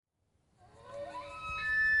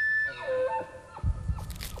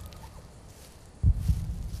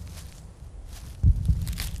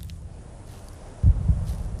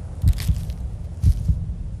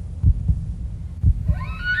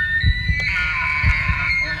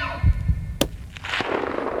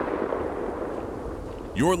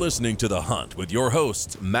You're listening to The Hunt with your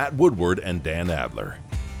hosts, Matt Woodward and Dan Adler.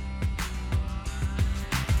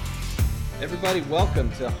 Everybody,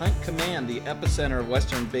 welcome to Hunt Command, the epicenter of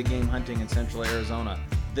Western big game hunting in Central Arizona.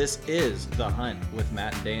 This is The Hunt with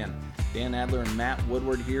Matt and Dan. Dan Adler and Matt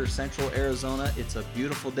Woodward here, Central Arizona. It's a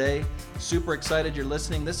beautiful day. Super excited you're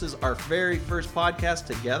listening. This is our very first podcast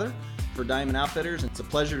together for Diamond Outfitters. It's a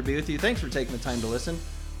pleasure to be with you. Thanks for taking the time to listen.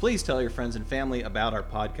 Please tell your friends and family about our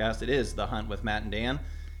podcast. It is The Hunt with Matt and Dan.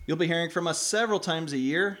 You'll be hearing from us several times a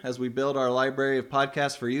year as we build our library of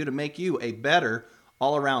podcasts for you to make you a better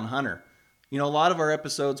all-around hunter. You know, a lot of our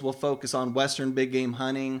episodes will focus on Western big game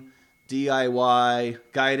hunting, DIY,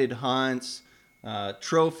 guided hunts,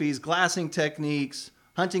 trophies, glassing techniques,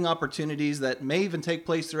 hunting opportunities that may even take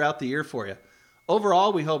place throughout the year for you.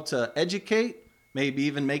 Overall, we hope to educate, maybe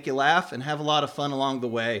even make you laugh, and have a lot of fun along the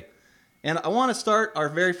way. And I want to start our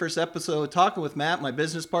very first episode talking with Matt, my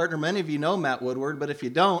business partner. Many of you know Matt Woodward, but if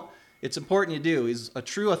you don't, it's important you do. He's a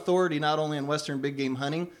true authority not only in Western big game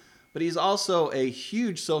hunting, but he's also a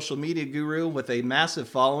huge social media guru with a massive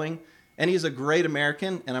following. And he's a great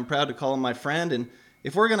American, and I'm proud to call him my friend. And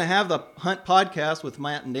if we're going to have the Hunt podcast with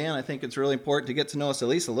Matt and Dan, I think it's really important to get to know us at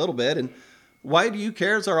least a little bit. And why do you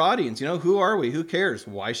care as our audience? You know, who are we? Who cares?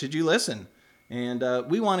 Why should you listen? And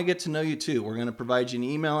we want to get to know you too. We're going to provide you an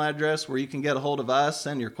email address where you can get a hold of us,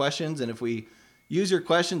 send your questions. And if we use your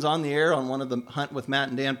questions on the air on one of the Hunt with Matt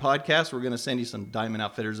and Dan podcasts, we're going to send you some Diamond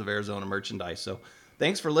Outfitters of Arizona merchandise. So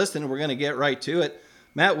thanks for listening. We're going to get right to it.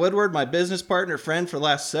 Matt Woodward, my business partner, friend for the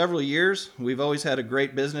last several years. We've always had a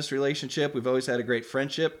great business relationship. We've always had a great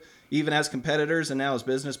friendship, even as competitors and now as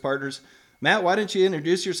business partners. Matt, why don't you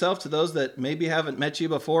introduce yourself to those that maybe haven't met you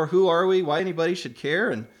before? Who are we? Why anybody should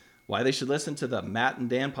care? And why they should listen to the Matt and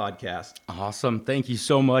Dan podcast. Awesome. Thank you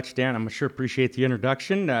so much, Dan. I'm sure appreciate the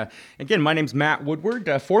introduction. Again, my name's Matt Woodward,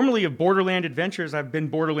 formerly of Borderland Adventures. I've been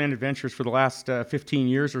Borderland Adventures for the last 15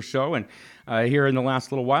 years or so, and here in the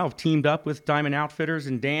last little while, I've teamed up with Diamond Outfitters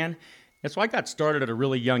and Dan. And so I got started at a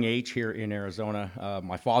really young age here in Arizona.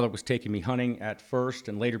 My father was taking me hunting at first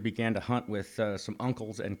and later began to hunt with some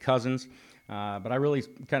uncles and cousins. But I really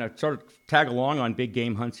kind of started to tag along on big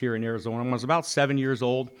game hunts here in Arizona when I was about 7 years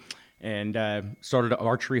old. And started an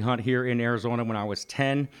archery hunt here in Arizona when I was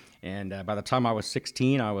 10. And by the time I was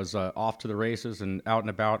 16, I was off to the races and out and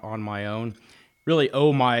about on my own. Really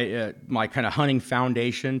owe my kind of hunting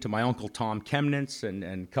foundation to my uncle Tom Kemnitz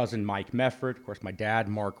and cousin Mike Meffert. Of course, my dad,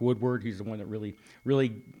 Mark Woodward. He's the one that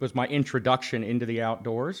really was my introduction into the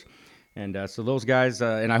outdoors. And so those guys,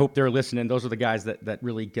 and I hope they're listening, those are the guys that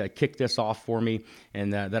really kicked this off for me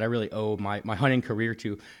and that I really owe my hunting career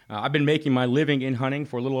to. I've been making my living in hunting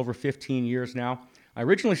for a little over 15 years now. I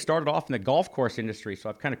originally started off in the golf course industry, so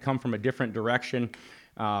I've kind of come from a different direction.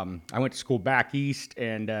 I went to school back east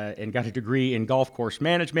and got a degree in golf course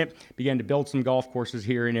management, began to build some golf courses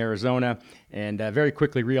here in Arizona, and very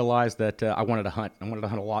quickly realized that I wanted to hunt. I wanted to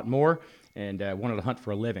hunt a lot more. And wanted to hunt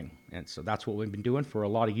for a living. And so that's what we've been doing for a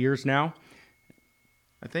lot of years now.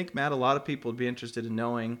 I think, Matt, a lot of people would be interested in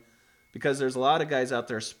knowing, because there's a lot of guys out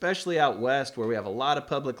there, especially out west, where we have a lot of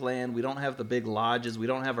public land. We don't have the big lodges. We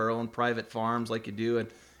don't have our own private farms like you do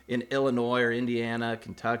in Illinois or Indiana,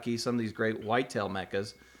 Kentucky, some of these great whitetail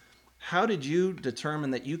meccas. How did you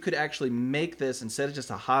determine that you could actually make this, instead of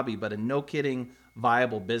just a hobby, but a no-kidding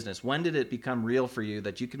viable business? When did it become real for you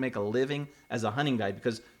that you could make a living as a hunting guide?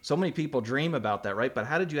 Because so many people dream about that, right? But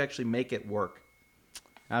how did you actually make it work?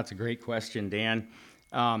 That's a great question, Dan.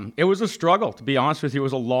 It was a struggle, to be honest with you. It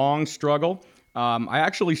was a long struggle. I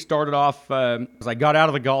actually started off, as I got out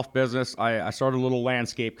of the golf business, I started a little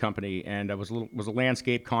landscape company, and I was a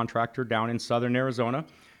landscape contractor down in southern Arizona.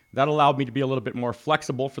 That allowed me to be a little bit more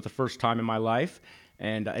flexible for the first time in my life.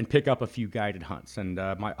 And pick up a few guided hunts. And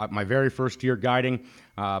my very first year guiding,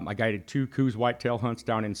 I guided 2 Coues whitetail hunts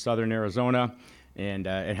down in southern Arizona, and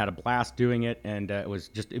had a blast doing it. And it was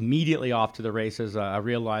just immediately off to the races. I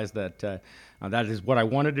realized that that is what I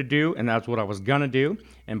wanted to do, and that's what I was gonna do.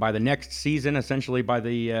 And by the next season, essentially by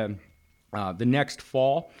the next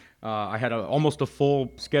fall, I had almost a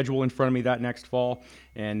full schedule in front of me that next fall.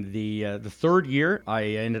 And the third year, I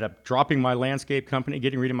ended up dropping my landscape company,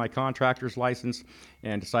 getting rid of my contractor's license,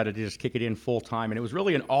 and decided to just kick it in full time. And it was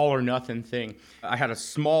really an all or nothing thing. I had a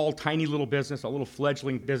small, tiny little business, a little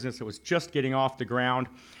fledgling business that was just getting off the ground,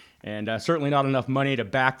 and certainly not enough money to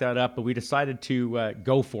back that up. But we decided to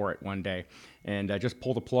go for it one day and just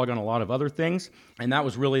pull the plug on a lot of other things. And that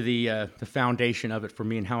was really the foundation of it for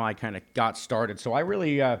me and how I kind of got started. So I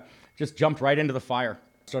really just jumped right into the fire.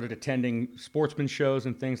 Started attending sportsman shows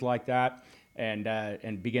and things like that,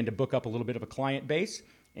 and began to book up a little bit of a client base.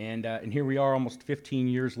 And here we are almost 15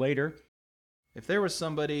 years later. If there was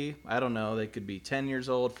somebody, I don't know, they could be 10 years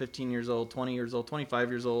old, 15 years old, 20 years old, 25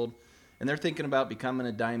 years old, and they're thinking about becoming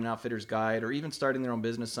a Diamond Outfitters guide or even starting their own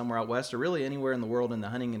business somewhere out west or really anywhere in the world in the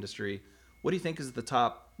hunting industry, what do you think is the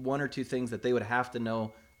top one or two things that they would have to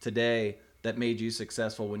know today that made you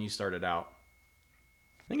successful when you started out?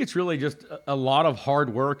 I think it's really just a lot of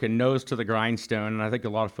hard work and nose to the grindstone. And I think a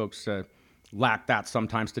lot of folks lack that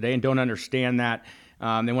sometimes today and don't understand that.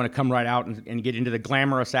 They want to come right out and get into the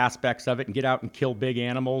glamorous aspects of it and get out and kill big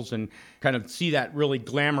animals and kind of see that really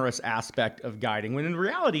glamorous aspect of guiding. When in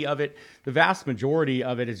reality of it, the vast majority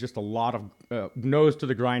of it is just a lot of nose to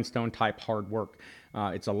the grindstone type hard work.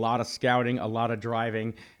 It's a lot of scouting, a lot of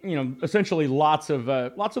driving, essentially lots of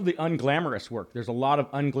the unglamorous work. There's a lot of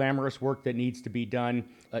unglamorous work that needs to be done,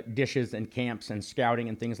 dishes and camps and scouting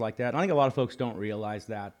and things like that. And I think a lot of folks don't realize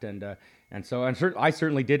that. And so I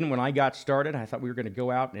certainly didn't when I got started. I thought we were going to go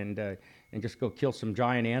out and just go kill some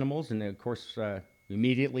giant animals. And of course, we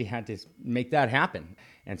immediately had to make that happen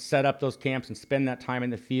and set up those camps and spend that time in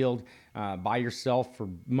the field by yourself for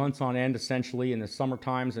months on end, essentially in the summer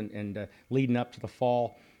times and leading up to the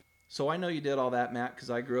fall. So I know you did all that, Matt, because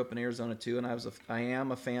I grew up in Arizona too, and I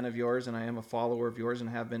am a fan of yours, and I am a follower of yours, and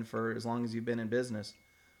have been for as long as you've been in business.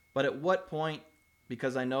 But at what point,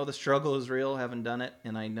 because I know the struggle is real, having done it,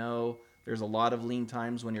 and I know there's a lot of lean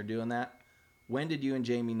times when you're doing that, when did you and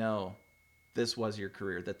Jamie know this was your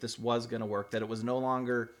career, that this was going to work, that it was no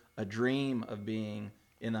longer a dream of being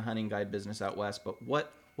in the hunting guide business out west, but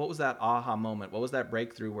what was that aha moment? What was that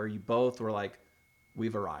breakthrough where you both were like,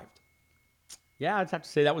 we've arrived? Yeah, I'd have to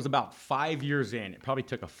say that was about 5 years in. It probably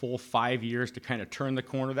took a full 5 years to kind of turn the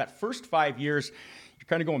corner. That first 5 years, you're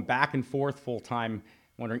kind of going back and forth full time,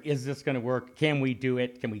 wondering, is this going to work? Can we do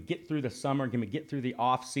it? Can we get through the summer? Can we get through the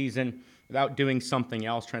off season without doing something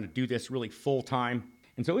else, trying to do this really full time?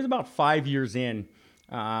 And so it was about 5 years in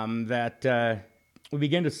that we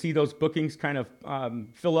began to see those bookings kind of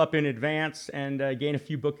fill up in advance and gain a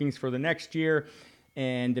few bookings for the next year.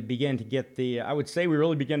 And began to get I would say we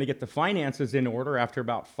really began to get the finances in order after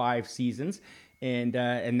about 5 seasons. And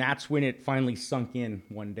that's when it finally sunk in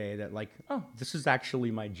one day that like, oh, this is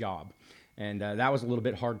actually my job. And that was a little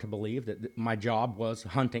bit hard to believe that my job was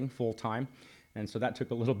hunting full time. And so that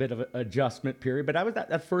took a little bit of an adjustment period. But I was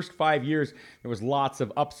that first 5 years, there was lots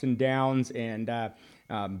of ups and downs and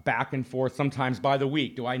back and forth, sometimes by the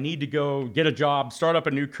week. Do I need to go get a job, start up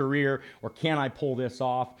a new career, or can I pull this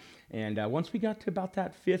off? And once we got to about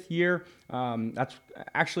that 5th year,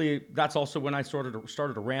 that's also when I started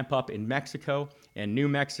to ramp up in Mexico and New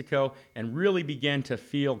Mexico and really began to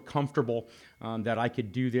feel comfortable that I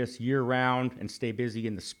could do this year round and stay busy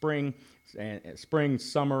in the spring,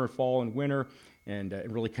 summer, fall, and winter, and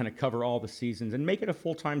really kind of cover all the seasons and make it a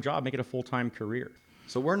full-time job, make it a full-time career.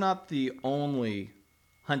 So we're not the only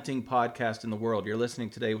hunting podcast in the world. You're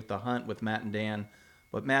listening today with The Hunt with Matt and Dan.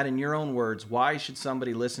 But Matt, in your own words, why should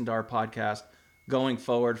somebody listen to our podcast going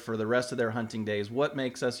forward for the rest of their hunting days? What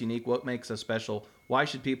makes us unique? What makes us special? Why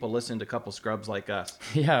should people listen to a couple scrubs like us?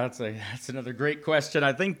 Yeah, that's another great question.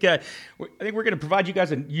 I think we're going to provide you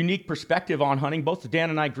guys a unique perspective on hunting. Both Dan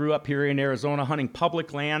and I grew up here in Arizona hunting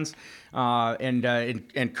public lands,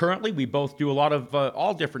 and currently we both do a lot of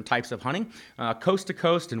all different types of hunting, coast to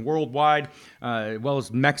coast and worldwide, as well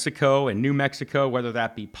as Mexico and New Mexico, whether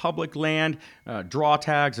that be public land, draw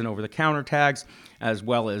tags and over-the-counter tags, as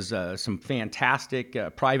well as some fantastic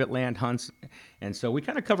private land hunts. And so we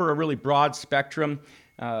kind of cover a really broad spectrum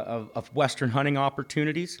of Western hunting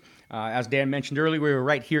opportunities. As Dan mentioned earlier, we were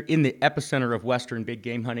right here in the epicenter of Western big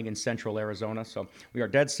game hunting in central Arizona. So we are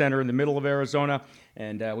dead center in the middle of Arizona,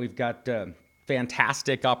 and we've got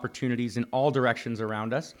fantastic opportunities in all directions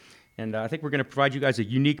around us. And I think we're going to provide you guys a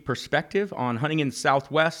unique perspective on hunting in the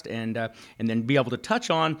Southwest, and then be able to touch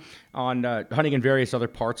on hunting in various other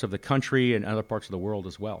parts of the country and other parts of the world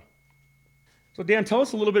as well. So Dan, tell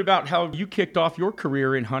us a little bit about how you kicked off your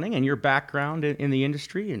career in hunting and your background in the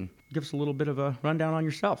industry, and give us a little bit of a rundown on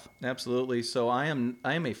yourself. Absolutely. So I am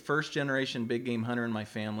a first generation big game hunter in my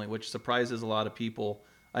family, which surprises a lot of people.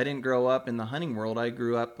 I didn't grow up in the hunting world. I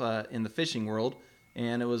grew up in the fishing world.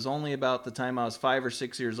 And it was only about the time I was 5 or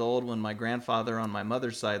 6 years old when my grandfather on my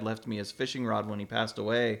mother's side left me his fishing rod when he passed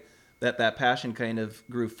away that passion kind of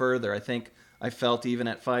grew further. I think I felt even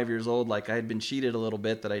at 5 years old like I had been cheated a little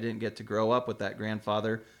bit, that I didn't get to grow up with that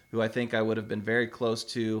grandfather, who I think I would have been very close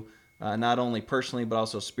to, not only personally but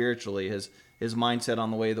also spiritually. His mindset on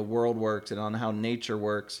the way the world works and on how nature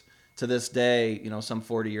works to this day, some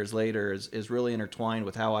 40 years later, is really intertwined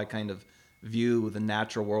with how I kind of view the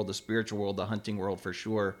natural world, the spiritual world, the hunting world for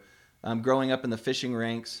sure. Growing up in the fishing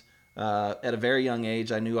ranks, at a very young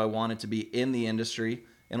age, I knew I wanted to be in the industry.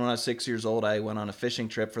 And when I was 6 years old, I went on a fishing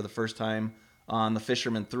trip for the first time on the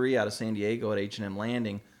Fisherman 3 out of San Diego at H&M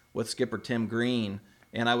Landing with skipper Tim Green.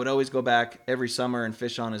 And I would always go back every summer and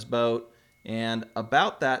fish on his boat. And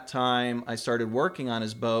about that time, I started working on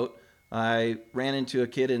his boat. I ran into a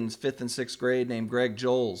kid in 5th and 6th grade named Greg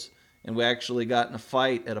Joels, and we actually got in a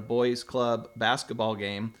fight at a boys club basketball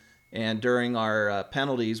game. And during our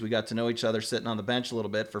penalties, we got to know each other sitting on the bench a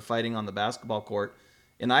little bit for fighting on the basketball court.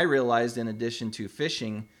 And I realized, in addition to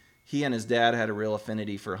fishing, he and his dad had a real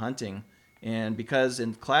affinity for hunting. And because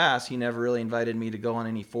in class, he never really invited me to go on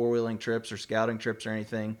any four-wheeling trips or scouting trips or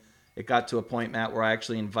anything, it got to a point, Matt, where I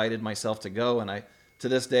actually invited myself to go. And to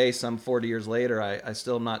this day, some 40 years later, I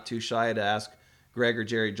still am not too shy to ask Greg or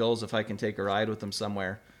Jerry Joels if I can take a ride with them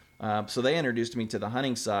somewhere. So they introduced me to the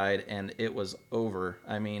hunting side, and it was over.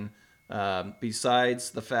 I mean,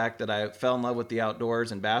 besides the fact that I fell in love with the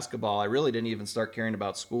outdoors and basketball, I really didn't even start caring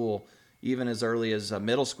about school. Even as early as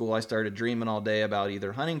middle school, I started dreaming all day about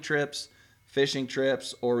either hunting trips, fishing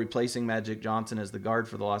trips, or replacing Magic Johnson as the guard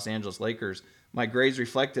for the Los Angeles Lakers. My grades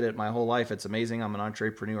reflected it my whole life. It's amazing I'm an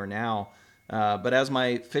entrepreneur now. But as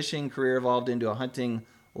my fishing career evolved into a hunting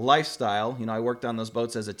lifestyle, I worked on those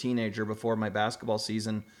boats as a teenager before my basketball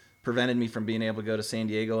season prevented me from being able to go to San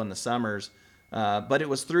Diego in the summers. But it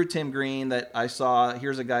was through Tim Green that I saw,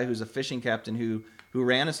 here's a guy who's a fishing captain who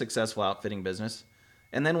ran a successful outfitting business.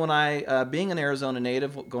 And then when I, being an Arizona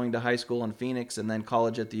native, going to high school in Phoenix and then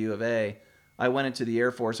college at the U of A, I went into the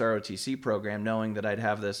Air Force ROTC program knowing that I'd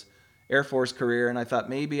have this Air Force career. And I thought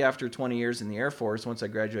maybe after 20 years in the Air Force, once I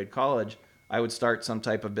graduated college, I would start some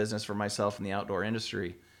type of business for myself in the outdoor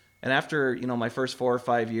industry. And after, my first 4 or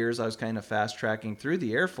 5 years, I was kind of fast tracking through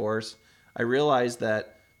the Air Force. I realized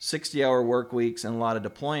that 60-hour work weeks and a lot of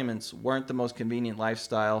deployments weren't the most convenient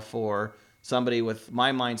lifestyle for somebody with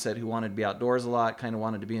my mindset who wanted to be outdoors a lot, kind of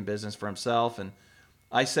wanted to be in business for himself. And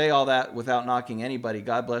I say all that without knocking anybody.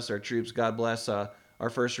 God bless our troops. God bless our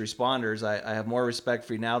first responders. I have more respect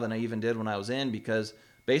for you now than I even did when I was in, because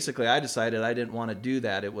basically I decided I didn't want to do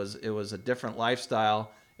that. It was a different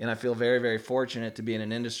lifestyle, and I feel very, very fortunate to be in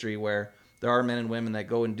an industry where there are men and women that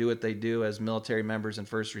go and do what they do as military members and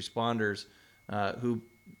first responders who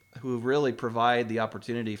really provide the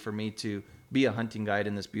opportunity for me to be a hunting guide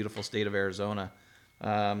in this beautiful state of Arizona.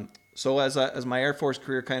 So as my Air Force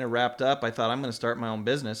career kind of wrapped up, I thought I'm going to start my own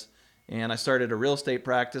business. And I started a real estate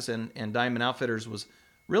practice, and Diamond Outfitters was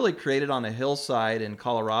really created on a hillside in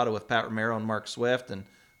Colorado with Pat Romero and Mark Swift. And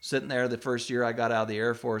sitting there the first year I got out of the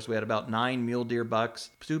Air Force, we had about 9 mule deer bucks,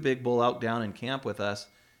 2 big bull elk down in camp with us.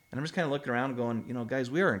 And I'm just kind of looking around going,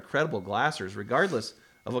 guys, we are incredible glassers, regardless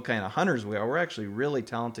of what kind of hunters we are. We're actually really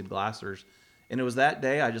talented glassers. And it was that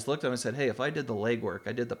day I just looked at them and said, hey, if I did the legwork,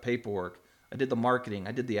 I did the paperwork, I did the marketing,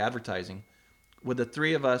 I did the advertising, would the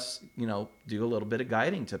three of us, do a little bit of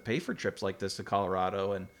guiding to pay for trips like this to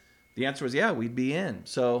Colorado? And the answer was, yeah, we'd be in.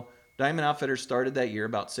 So Diamond Outfitters started that year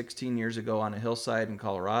about 16 years ago on a hillside in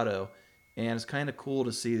Colorado. And it's kind of cool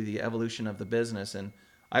to see the evolution of the business. And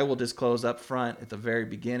I will disclose up front at the very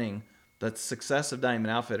beginning that the success of Diamond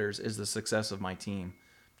Outfitters is the success of my team.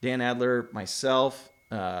 Dan Adler, myself,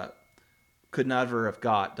 could never have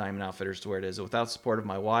got Diamond Outfitters to where it is without the support of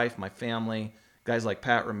my wife, my family, guys like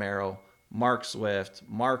Pat Romero, Mark Swift,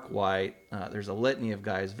 Mark White. There's a litany of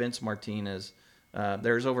guys, Vince Martinez.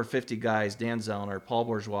 There's over 50 guys, Dan Zellner, Paul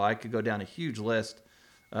Bourgeois. I could go down a huge list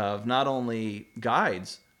of not only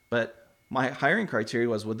guides, but my hiring criteria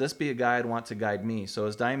was, would this be a guy I'd want to guide me? So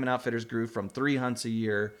as Diamond Outfitters grew from 3 hunts a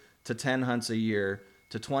year to 10 hunts a year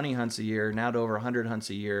to 20 hunts a year, now to over 100 hunts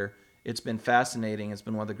a year, it's been fascinating. It's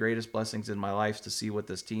been one of the greatest blessings in my life to see what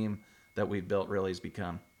this team that we've built really has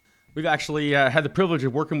become. We've actually had the privilege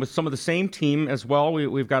of working with some of the same team as well.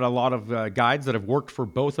 We've got a lot of guides that have worked for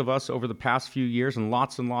both of us over the past few years, and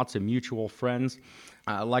lots of mutual friends.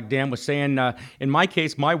 Like Dan was saying, in my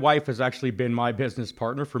case, my wife has actually been my business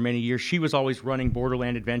partner for many years. She was always running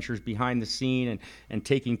Borderland Adventures behind the scene and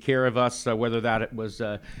taking care of us, whether that it was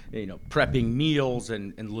prepping meals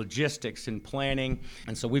and logistics and planning.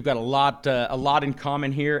 And so we've got a lot in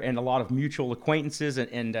common here and a lot of mutual acquaintances.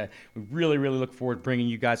 And we really, really look forward to bringing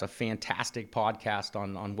you guys a fantastic podcast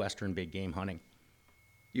on Western big game hunting.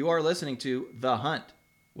 You are listening to The Hunt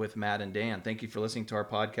with Matt and Dan. Thank you for listening to our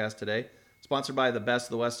podcast today. Sponsored by the Best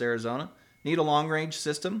of the West Arizona. Need a long-range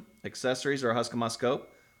system, accessories, or a Huskama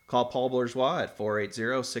scope? Call Paul Bourgeois at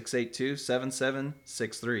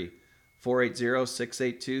 480-682-7763.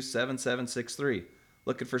 480-682-7763.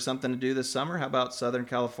 Looking for something to do this summer? How about Southern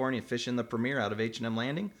California fishing the Premier out of H&M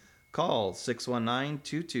Landing? Call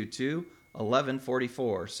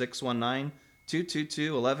 619-222-1144.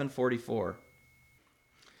 619-222-1144.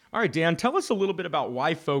 All right, Dan, tell us a little bit about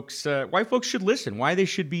why folks should listen, why they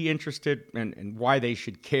should be interested, and why they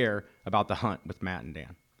should care about the hunt with Matt and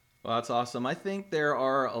Dan. Well, that's awesome. I think there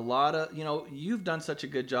are a lot of, you've done such a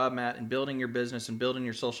good job, Matt, in building your business and building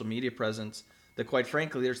your social media presence that quite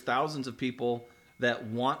frankly, there's thousands of people that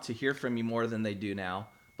want to hear from you more than they do now.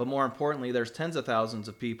 But more importantly, there's tens of thousands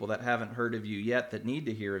of people that haven't heard of you yet that need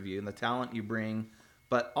to hear of you and the talent you bring,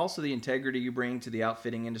 but also the integrity you bring to the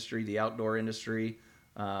outfitting industry, the outdoor industry.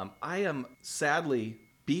 I am sadly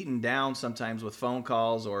beaten down sometimes with phone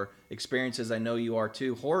calls or experiences, I know you are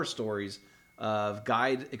too, horror stories of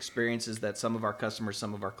guide experiences that some of our customers,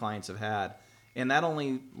 some of our clients have had. And that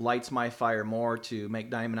only lights my fire more to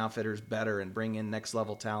make Diamond Outfitters better and bring in next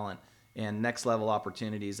level talent and next level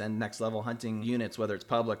opportunities and next level hunting units, whether it's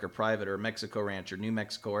public or private or Mexico Ranch or New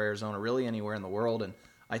Mexico or Arizona, really anywhere in the world. And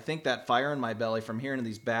I think that fire in my belly from hearing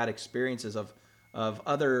these bad experiences of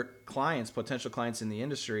other clients, potential clients in the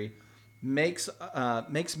industry, makes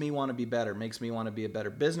me want to be better, makes me want to be a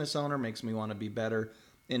better business owner, makes me want to be better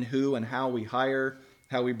in who and how we hire,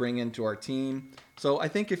 how we bring into our team. So I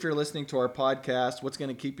think if you're listening to our podcast, what's going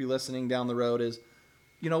to keep you listening down the road is,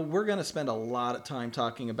 we're going to spend a lot of time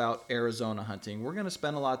talking about Arizona hunting. We're going to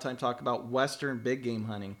spend a lot of time talking about Western big game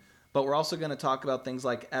hunting, but we're also going to talk about things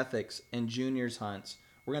like ethics and juniors hunts.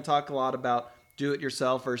 We're going to talk a lot about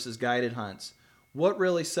do-it-yourself versus guided hunts. What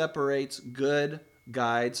really separates good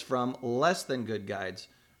guides from less than good guides?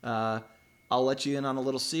 I'll let you in on a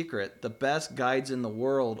little secret. The best guides in the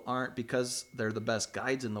world aren't because they're the best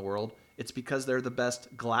guides in the world. It's because they're the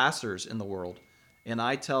best glassers in the world. And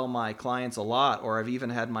I tell my clients a lot, or I've even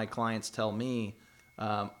had my clients tell me,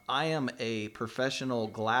 I am a professional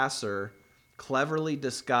glasser, cleverly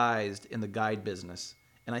disguised in the guide business.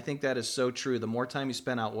 And I think that is so true. The more time you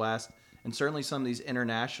spend out west, and certainly some of these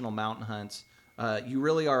international mountain hunts, you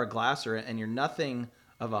really are a glasser, and you're nothing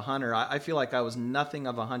of a hunter. I feel like I was nothing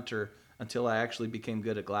of a hunter until I actually became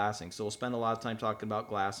good at glassing. So we'll spend a lot of time talking about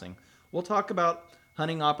glassing. We'll talk about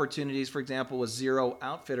hunting opportunities, for example, with zero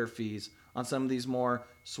outfitter fees on some of these more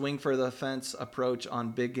swing for the fence approach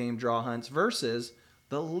on big game draw hunts versus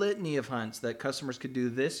the litany of hunts that customers could do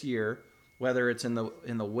this year, whether it's in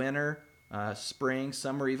the winter, spring,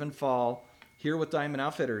 summer, even fall, here with Diamond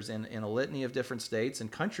Outfitters in a litany of different states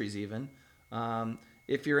and countries even.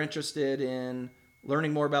 If you're interested in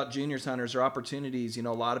learning more about juniors hunters or opportunities, a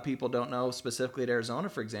lot of people don't know, specifically at Arizona,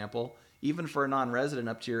 for example, even for a non-resident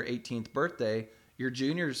up to your 18th birthday, your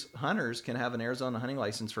juniors hunters can have an Arizona hunting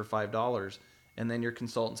license for $5. And then your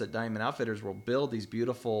consultants at Diamond Outfitters will build these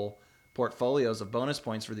beautiful portfolios of bonus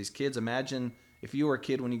points for these kids. Imagine if you were a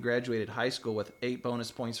kid when you graduated high school with 8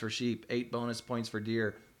 bonus points for sheep, 8 bonus points for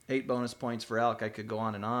deer, 8 bonus points for elk. I could go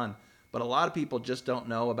on and on. But a lot of people just don't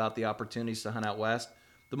know about the opportunities to hunt out west.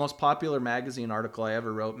 The most popular magazine article I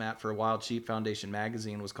ever wrote, Matt, for Wild Sheep Foundation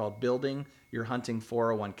magazine was called Building Your Hunting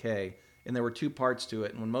 401k. And there were 2 parts to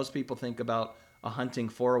it. And when most people think about a hunting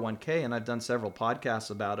 401k, and I've done several podcasts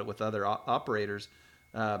about it with other operators,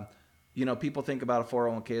 people think about a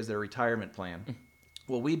 401k as their retirement plan.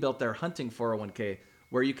 Well, we built their hunting 401k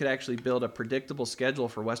where you could actually build a predictable schedule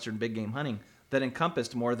for Western big game hunting that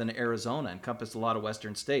encompassed more than Arizona, encompassed a lot of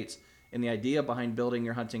Western states. And the idea behind building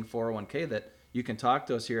your hunting 401k that you can talk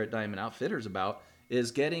to us here at Diamond Outfitters about is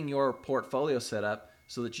getting your portfolio set up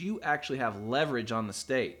so that you actually have leverage on the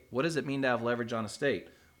state. What does it mean to have leverage on a state?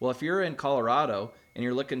 Well, if you're in Colorado and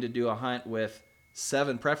you're looking to do a hunt with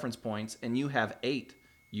 7 preference points and you have 8,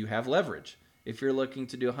 you have leverage. If you're looking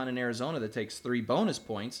to do a hunt in Arizona that takes 3 bonus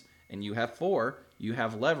points and you have 4, you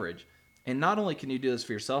have leverage. And not only can you do this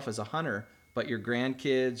for yourself as a hunter, but your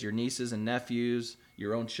grandkids, your nieces and nephews,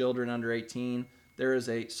 your own children under 18, there is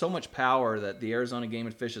so much power that the Arizona Game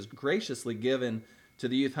and Fish has graciously given to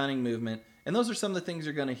the youth hunting movement. And those are some of the things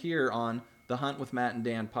you're going to hear on the Hunt with Matt and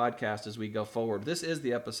Dan podcast as we go forward. This is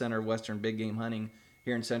the epicenter of Western big game hunting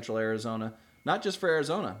here in central Arizona, not just for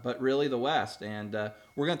Arizona, but really the West. And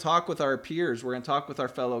we're going to talk with our peers. We're going to talk with our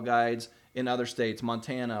fellow guides in other states,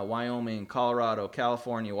 Montana, Wyoming, Colorado,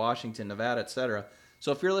 California, Washington, Nevada, etc.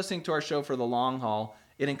 So if you're listening to our show for the long haul,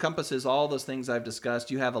 it encompasses all those things I've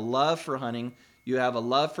discussed. You have a love for hunting. You have a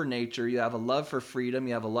love for nature. You have a love for freedom.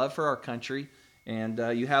 You have a love for our country. And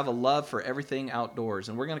you have a love for everything outdoors.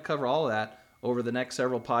 And we're going to cover all of that over the next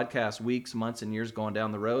several podcasts, weeks, months, and years going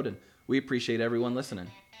down the road. And we appreciate everyone listening.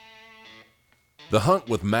 The Hunt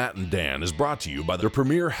with Matt and Dan is brought to you by their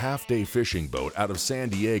premier half-day fishing boat out of San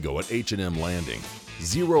Diego at H&M Landing,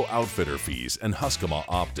 Zero Outfitter Fees, and Huskama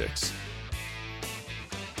Optics.